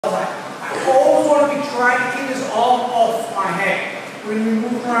I always want to be trying to keep his arm off my head. When we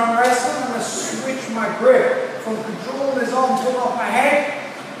move around wrestling, I'm going to switch my grip from controlling his arm pulling off my head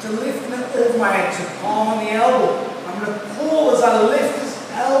to lifting it over my head, so palm on the elbow. I'm going to pull as I lift his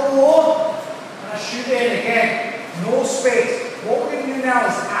elbow up and I shoot in again. No space. What we're going to do now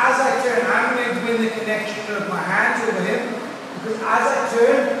is as I turn, I'm going to win the connection of my hands over him, because as I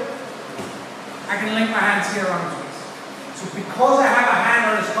turn, I can link my hands here around his waist. So because I have a hand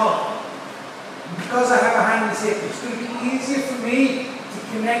on his collar, because I have a hand on his hip, it's going to be easier for me to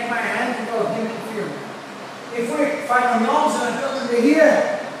connect my hands without him interfering. If we fight my arms and I go under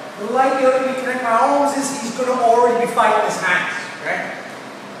here, the likelihood of me connect my arms is he's going to already be fighting his hands. Right?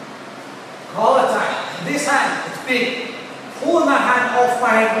 Collar time. This hand, it's big. Pulling that hand off my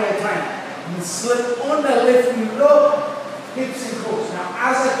head all the time. And then slip under, lifting it up, hips and close. Now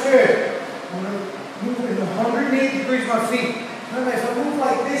as I turn, I'm going to move in 180 degrees with my feet. Remember, if I move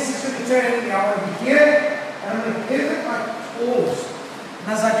like this, it's going to turn in. I want to be here, and I'm going to pivot my toes. And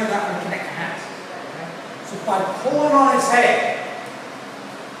as I do that, I'm going to connect my hands. Okay? So by pulling on his head,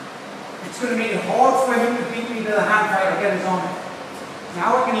 it's going to make it hard for him to beat me to the hand fight or get his arm.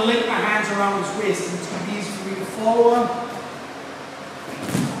 Now I can link my hands around his waist, and it's going to be easy for me to follow him,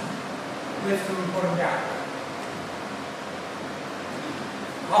 lift him, and put him down.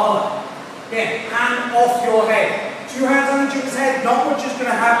 Collar. Again, hand off your head. Two hands on each other's head, not much is going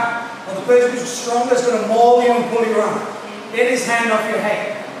to happen. Or the person who's stronger is going to maul you and pull you around. Get his hand off your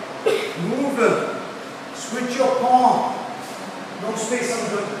head. Move him. Switch your palm. No space on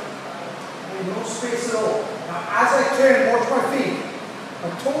the hook. No space at all. Now as I turn, watch my feet. My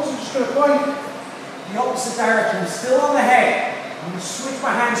toes are just going to point the opposite direction. I'm still on the head. I'm going to switch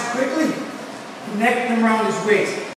my hands quickly, connect them around his waist.